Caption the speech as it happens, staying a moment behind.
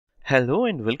Hello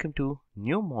and welcome to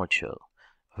new module.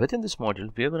 Within this module,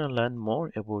 we are going to learn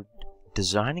more about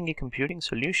designing a computing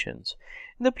solutions.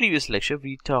 In the previous lecture,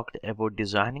 we talked about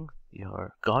designing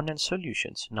your governance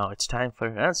solutions. Now it's time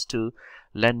for us to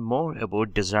learn more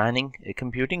about designing a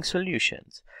computing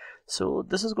solutions. So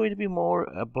this is going to be more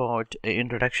about an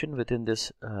introduction within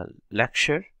this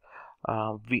lecture.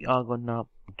 We are going to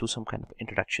do some kind of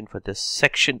introduction for this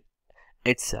section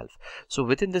itself. So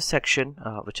within this section,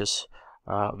 which is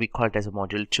we call it as a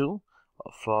module 2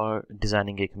 for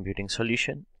designing a computing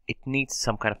solution, it needs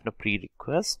some kind of a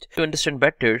prerequisite. To understand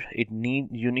better,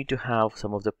 you need to have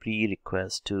some of the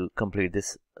prerequisites to complete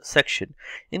this section.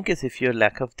 In case if you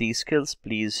lack of these skills,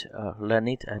 please learn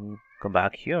it and come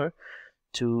back here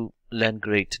to learn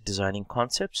great designing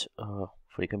concepts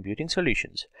for computing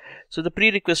solutions. So the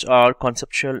prerequisites are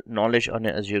conceptual knowledge on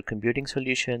Azure computing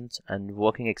solutions and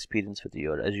working experience with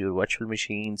your Azure virtual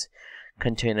machines,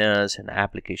 containers, and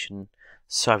application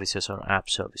services or app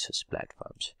services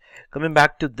platforms. Coming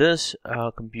back to this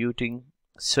computing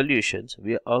solutions,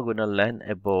 we are going to learn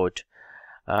about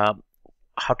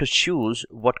how to choose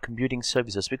what computing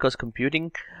services, because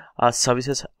computing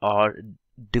services are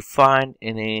defined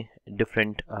in a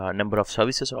different number of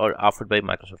services or offered by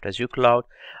Microsoft Azure Cloud,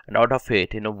 and out of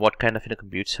it, what kind of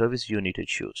compute service you need to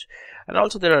choose. And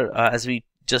also there are, as we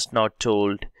just now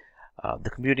told,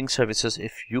 the computing services,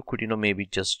 if you could maybe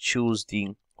just choose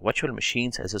the virtual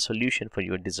machines as a solution for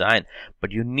your design,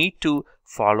 but you need to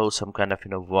follow some kind of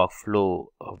workflow,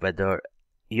 whether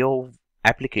your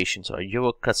applications or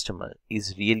your customer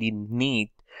is really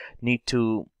need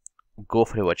to go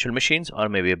for a virtual machines, or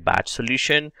maybe a batch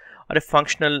solution, or a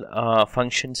functional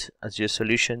functions Azure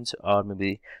solutions, or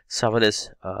maybe serverless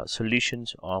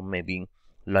solutions, or maybe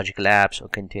logical apps or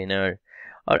container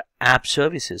or app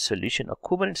services solution, or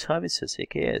Kubernetes services,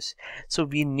 AKS. So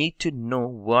we need to know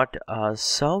what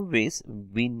service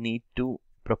we need to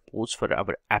propose for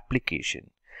our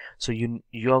application. So you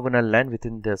are going to learn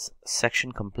within this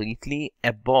section completely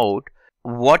about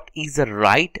what is the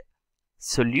right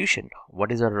solution,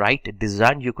 what is the right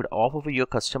design you could offer for your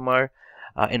customer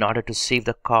in order to save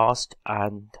the cost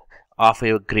and offer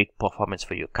a great performance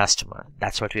for your customer.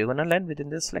 That's what we're going to learn within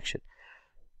this lecture.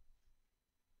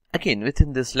 Again,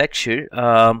 within this lecture,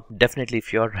 definitely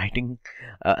if you're writing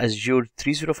Azure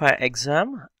 305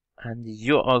 exam, and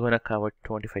you are going to cover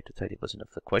 25 to 30% of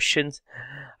the questions.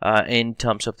 In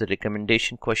terms of the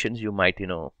recommendation questions, you might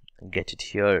get it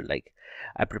here, like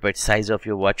appropriate size of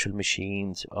your virtual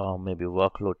machines, or maybe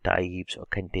workload types, or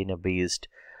container based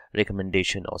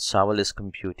recommendation, or serverless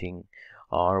computing,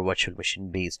 or virtual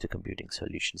machine based computing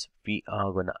solutions. We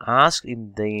are going to ask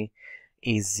in the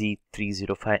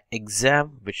AZ305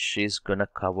 exam, which is going to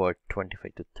cover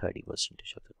 25 to 30%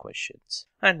 of the questions.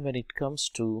 And when it comes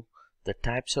to the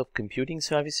types of computing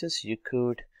services, you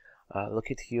could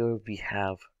look at here. We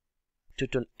have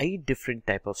total 8 different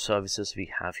type of services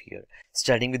we have here,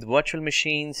 starting with virtual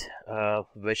machines,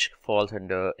 which falls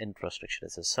under infrastructure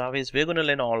as a service. We're going to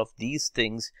learn all of these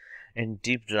things in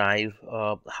deep dive,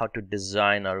 how to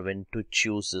design or when to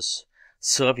choose this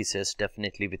services,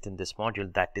 definitely within this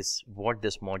module. That is what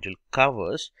this module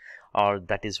covers, or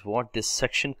that is what this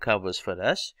section covers for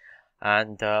us.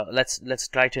 And let's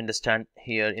try to understand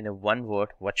here in a one word: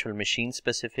 virtual machine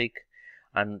specific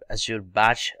and Azure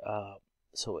Batch.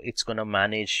 So it's going to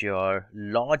manage your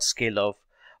large scale of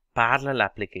parallel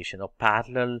application, or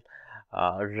parallel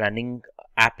running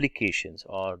applications,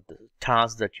 or the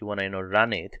tasks that you want to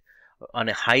run it on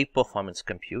a high performance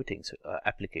computing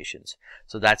applications.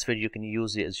 So that's where you can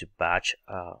use the Azure Batch,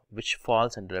 which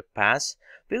falls under a PaaS.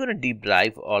 We're going to deep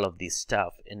dive all of these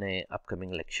stuff in a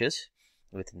upcoming lectures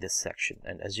within this section.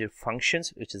 And Azure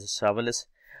Functions, which is a serverless,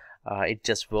 it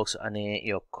just works on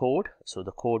your code. So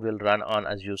the code will run on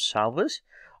Azure servers.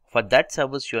 For that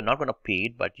service, you're not going to pay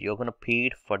it, but you're going to pay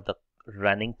it for the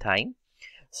running time.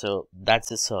 So that's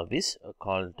a service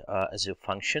called Azure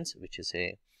Functions, which is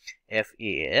a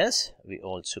FAAS, we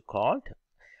also called.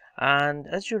 And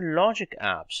Azure Logic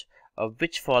Apps,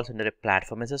 which falls under a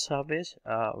platform as a service,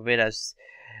 whereas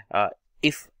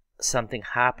if something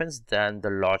happens, then the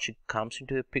logic comes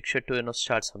into the picture to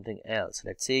start something else.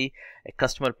 Let's say a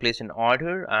customer placed an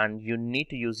order, and you need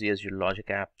to use the Azure Logic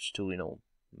Apps to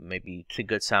maybe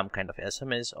trigger some kind of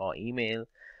SMS or email.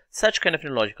 Such kind of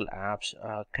logical apps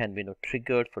can be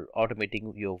triggered for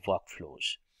automating your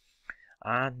workflows.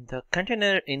 And the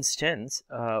container instance,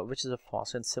 which is a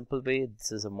fast and simple way.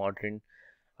 This is a modern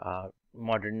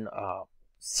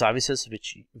services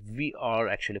which we are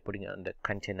actually putting under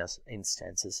containers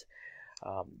instances.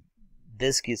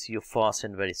 This gives you a fast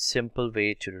and very simple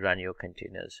way to run your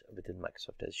containers within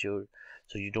Microsoft Azure.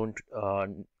 So you don't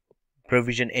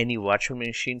provision any virtual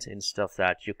machines. Instead of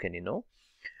that, you can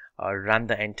run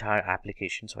the entire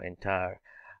applications or entire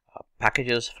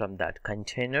packages from that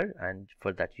container, and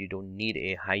for that you don't need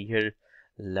a higher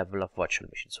level of virtual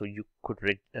machine. So you could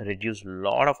reduce a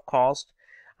lot of cost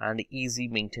and easy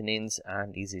maintenance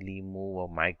and easily move or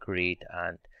migrate,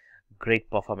 and great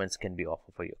performance can be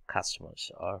offered for your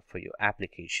customers or for your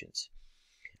applications.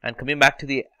 And coming back to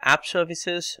the app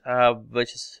services,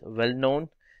 which is well known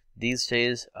these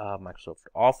days, Microsoft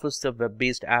offers the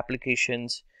web-based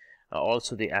applications,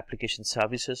 also the application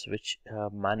services, which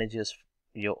manages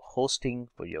your hosting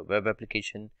for your web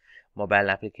application, mobile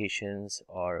applications,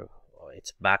 or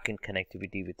its backend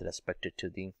connectivity with respect to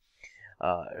the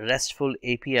RESTful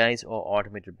APIs or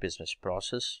automated business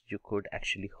process. You could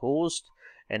actually host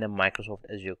in a Microsoft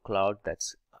Azure cloud that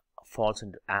falls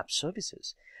under app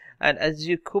services. And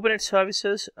Azure Kubernetes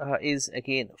services is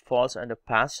again falls under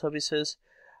PaaS services.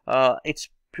 It's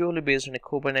purely based on a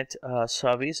Kubernetes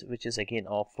service, which is again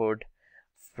offered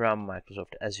from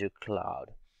Microsoft Azure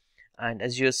cloud. And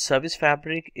Azure Service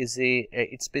Fabric is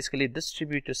it's basically a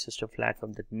distributed system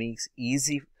platform that makes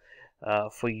easy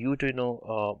for you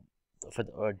to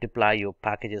deploy your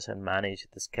packages and manage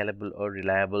the scalable or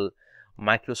reliable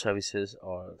microservices,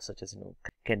 or such as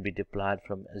can be deployed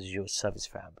from Azure Service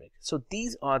Fabric. So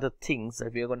these are the things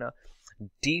that we are going to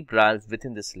deep dive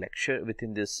within this lecture,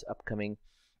 within this upcoming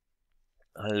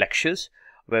lectures,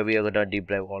 where we are going to deep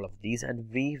dive all of these, and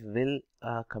we will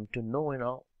come to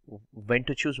know when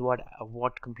to choose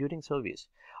what computing service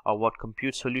or what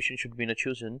compute solution should be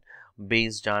chosen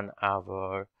based on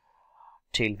our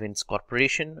Tailwinds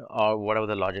Corporation or whatever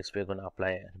the logics we're going to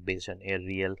apply based on a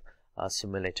real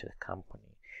simulated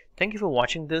company. Thank you for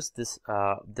watching this. This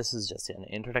is just an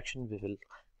introduction. We will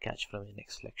catch from the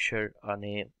next lecture on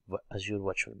Azure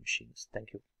virtual machines.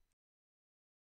 Thank you.